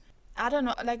 and I don't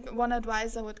know, like, one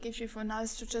advice I would give you for now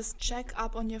is to just check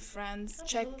up on your friends,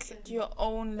 check your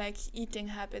own, like, eating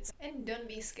habits. And don't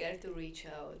be scared to reach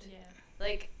out. Yeah.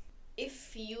 Like,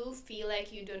 if you feel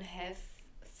like you don't have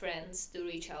friends to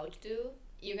reach out to,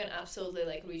 you can absolutely,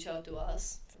 like, reach out to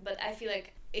us. But I feel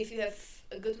like if you have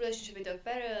a good relationship with your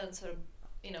parents or,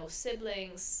 you know,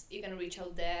 siblings, you can reach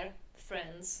out there,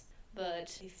 friends.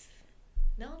 But if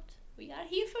not, we are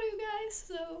here for you guys,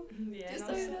 so just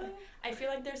so you know. I feel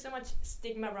like there's so much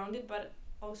stigma around it, but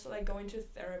also, like, going to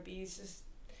therapy is just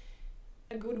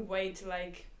a good way to,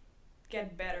 like,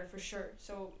 get better for sure.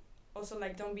 So also,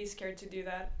 like, don't be scared to do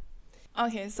that.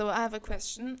 Okay, so I have a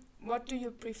question. What do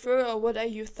you prefer, or what are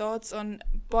your thoughts on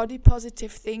body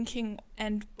positive thinking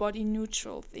and body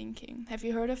neutral thinking? Have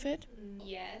you heard of it?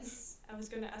 Yes. I was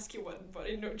gonna ask you what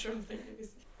body neutral thinking is.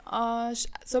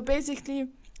 So basically,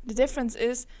 the difference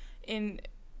is in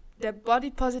the body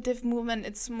positive movement,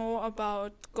 it's more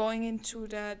about going into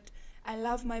that I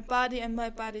love my body and my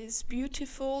body is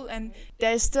beautiful, and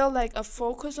there's still like a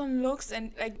focus on looks,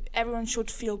 and like everyone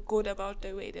should feel good about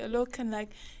the way they look. And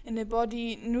like in the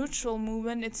body neutral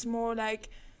movement, it's more like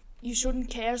you shouldn't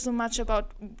care so much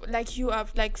about like you are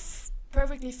like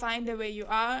perfectly fine the way you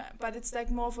are, but it's like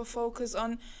more of a focus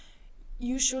on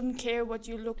you shouldn't care what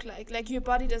you look like your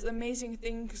body does amazing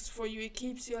things for you, it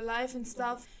keeps you alive and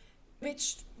stuff.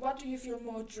 What do you feel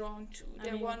more drawn to?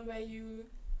 The one where you...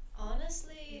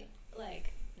 Honestly,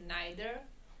 like, neither.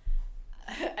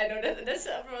 I know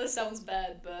that probably sounds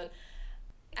bad, but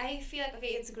I feel like, okay,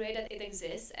 it's great that it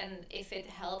exists, and if it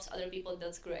helps other people,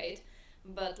 that's great.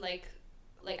 But, like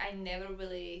I never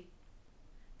really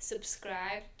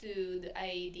subscribe to the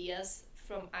ideas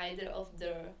from either of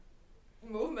the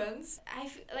movements. I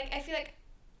feel like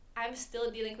I'm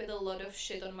still dealing with a lot of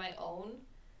shit on my own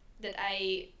that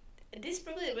this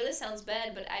probably really sounds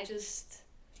bad, but I just...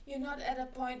 You're not at a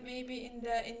point maybe in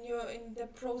the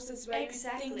process where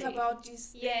exactly. you think about these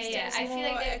things. Yeah. I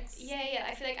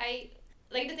feel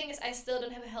like the thing is, I still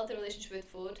don't have a healthy relationship with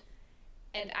food,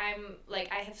 and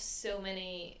I have so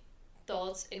many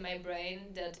thoughts in my brain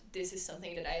that this is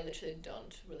something that I literally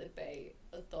don't really pay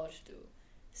a thought to.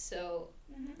 So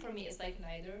for me, it's like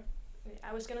neither.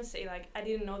 I was gonna say, like, I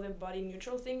didn't know the body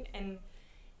neutral thing, and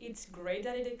it's great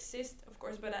that it exists, of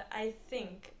course, but I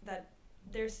think that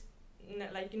there's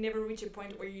like you never reach a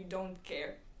point where you don't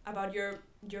care about your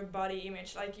body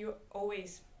image. Like you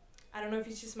always, I don't know if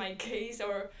it's just my case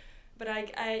but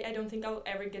I don't think I'll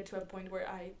ever get to a point where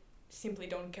I simply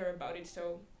don't care about it.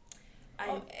 So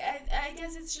I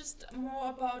guess it's just more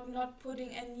about not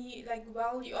putting any like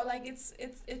value, or like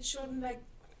it shouldn't like,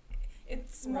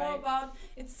 it's more about,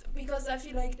 it's because I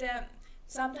feel like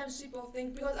sometimes people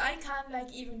think, because I can't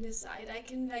like even decide,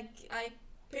 I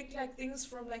pick like things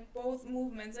from like both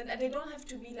movements, and they don't have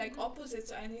to be like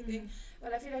opposites or anything,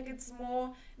 but I feel like it's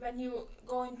more when you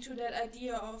go into that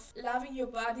idea of loving your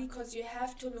body because you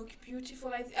have to look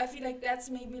beautiful. I feel like that's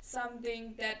maybe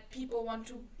something that people want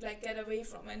to like get away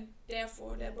from, and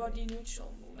therefore the body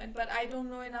neutral movement, but I don't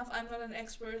know enough, I'm not an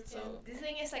expert. So the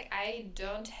thing is, like, I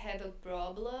don't have a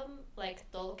problem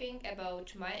like talking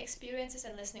about my experiences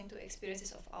and listening to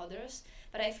experiences of others,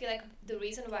 but I feel like the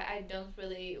reason why I don't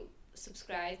really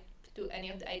subscribe to any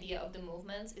of the idea of the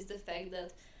movements is the fact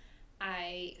that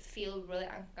I feel really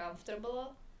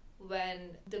uncomfortable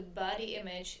when the body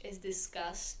image is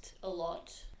discussed a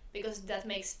lot, because that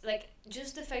makes, like,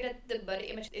 just the fact that the body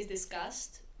image is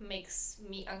discussed makes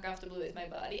me uncomfortable with my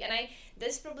body. And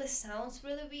this probably sounds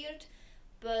really weird,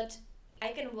 but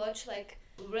I can watch like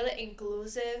really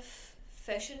inclusive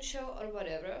fashion show or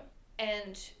whatever,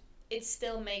 and it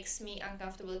still makes me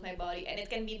uncomfortable with my body, and it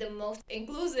can be the most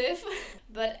inclusive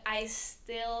but I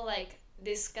still like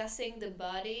discussing the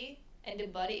body, and the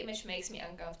body image makes me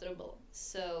uncomfortable.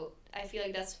 So I feel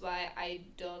like that's why I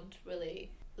don't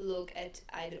really look at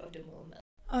either of the movements.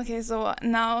 Okay, so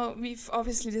now we've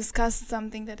obviously discussed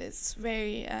something that is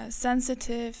very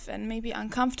sensitive and maybe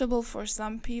uncomfortable for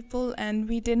some people, and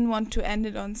we didn't want to end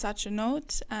it on such a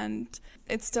note, and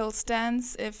it still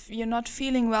stands. If you're not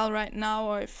feeling well right now,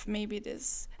 or if maybe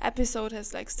this episode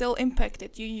has like still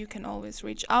impacted you, you can always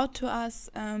reach out to us.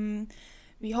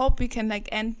 We hope we can like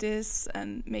end this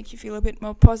and make you feel a bit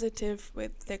more positive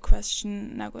with the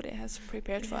question Nagore has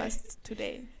prepared for us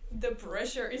today. The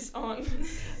pressure is on.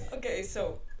 Okay,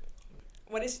 so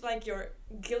what is like your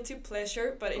guilty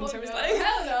pleasure, but in terms like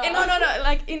no,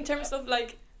 like in terms of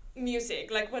like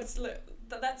music, like what's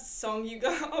that song you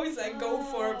always like go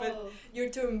for, but you're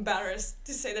too embarrassed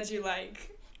to say that you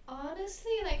like?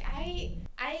 Honestly, like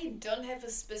I don't have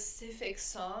a specific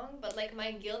song, but like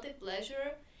my guilty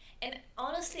pleasure, and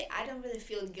honestly I don't really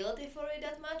feel guilty for it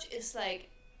that much, is like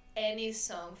any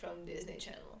song from Disney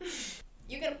Channel.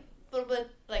 You can probably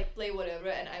like play whatever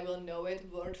and I will know it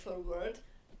word for word.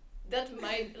 That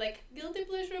might like guilty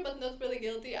pleasure, but not really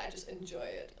guilty. I just enjoy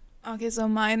it. Okay, so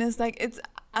mine is like,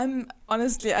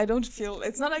 I don't feel,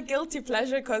 it's not a guilty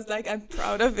pleasure because like I'm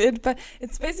proud of it, but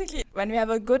it's basically when we have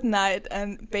a good night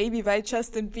and Baby by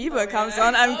Justin Bieber comes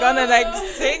on, I'm gonna like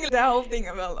sing the whole thing,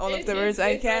 well, all of the words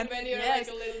I can. When you're like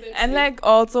a little bit and like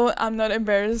also, I'm not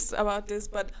embarrassed about this,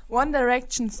 but One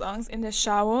Direction songs in the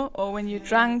shower or when you're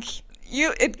drunk,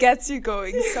 it gets you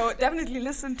going. So definitely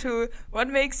listen to What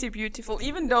Makes You Beautiful,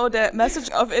 even though the message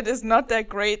of it is not that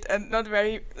great and not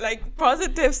very like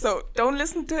positive, so don't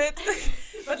listen to it.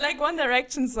 But like One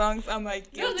Direction songs are my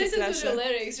guilty pleasure. Don't listen to the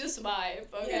lyrics, just vibe,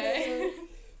 okay? Yes.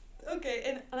 Okay,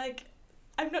 and like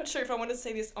I'm not sure if I want to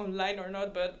say this online or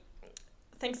not, but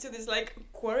thanks to this like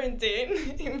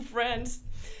quarantine in France,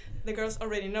 the girls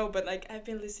already know, but like I've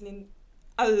been listening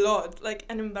a lot, like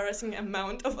an embarrassing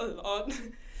amount of a lot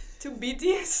to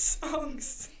BTS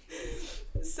songs.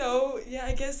 So yeah,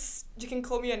 I guess you can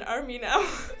call me an ARMY now.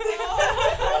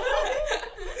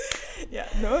 Yeah,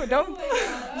 no, don't. Oh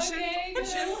my God, You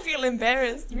shouldn't feel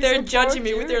embarrassed. We They're support judging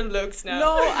me you. with their looks now.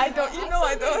 No, I don't. You know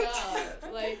I don't.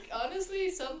 don't. Like, honestly,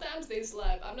 sometimes they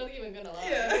slap. I'm not even gonna lie.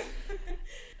 Yeah.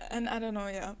 And I don't know,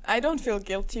 yeah. I don't feel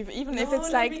guilty, even if No,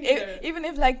 it's not like, me neither. even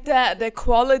if like the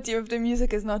quality of the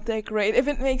music is not that great. If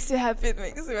it makes you happy, it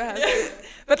makes you happy. Yeah.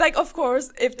 But like, of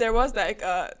course, if there was like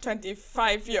a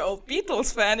 25-year-old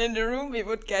Beatles fan in the room, we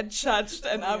would get judged,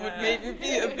 and I would Yeah. maybe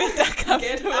be a bit Get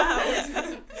uncomfortable.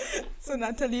 out. So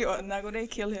Natalie or Nagore,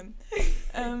 kill him.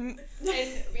 And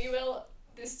we will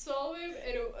dissolve him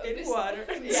In water.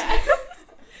 Yeah.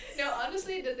 No,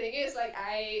 honestly, the thing is, like,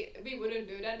 we wouldn't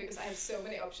do that because I have so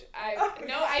many options. I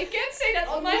can't say that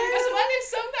online because what if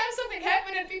sometimes something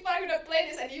happened and people are gonna play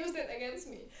this and use it against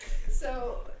me?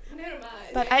 So never mind.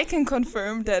 But I can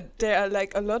confirm that there are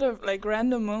like a lot of like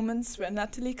random moments where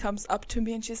Natalie comes up to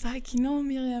me and she's like, you know,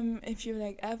 Miriam, if you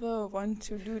like ever want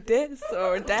to do this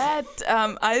or that,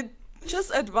 I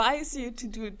just advise you to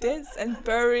do this and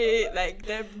bury like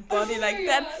their body Oh like my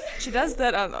that. God. She does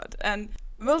that a lot, and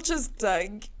we'll just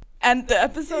end the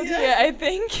episode here, I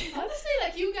think. Honestly,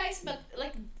 like you guys, but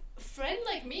like friend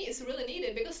like me is really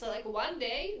needed because like one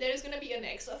day there is gonna be an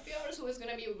ex of yours who is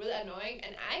gonna be really annoying,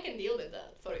 and I can deal with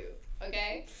that for you.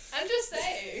 Okay, I'm just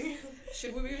saying.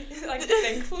 Should we be like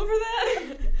thankful for that?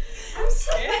 I'm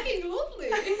so fucking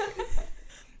lovely.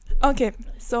 Okay,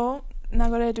 so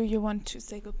Nagore, do you want to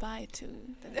say goodbye to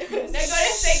the They're gonna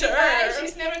say Sure. goodbye.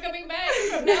 She's never coming back.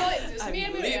 From now on, it's just me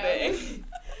and Miriam. leaving.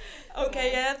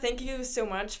 Okay, yeah, thank you so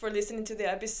much for listening to the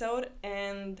episode,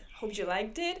 and hope you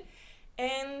liked it,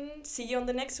 and see you on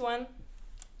the next one.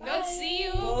 Not see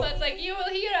you, Well, but like you will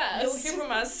hear us. You'll hear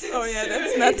from us. Oh yeah, that's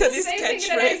It's the Natalie's same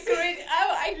thing that catchphrase.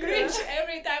 I cringe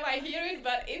every time I hear it,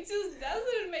 but it just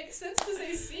doesn't make sense to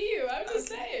say see you. I'm just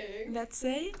saying. Let's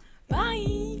say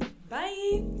bye.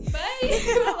 Bye. Bye.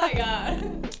 Oh my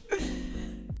god.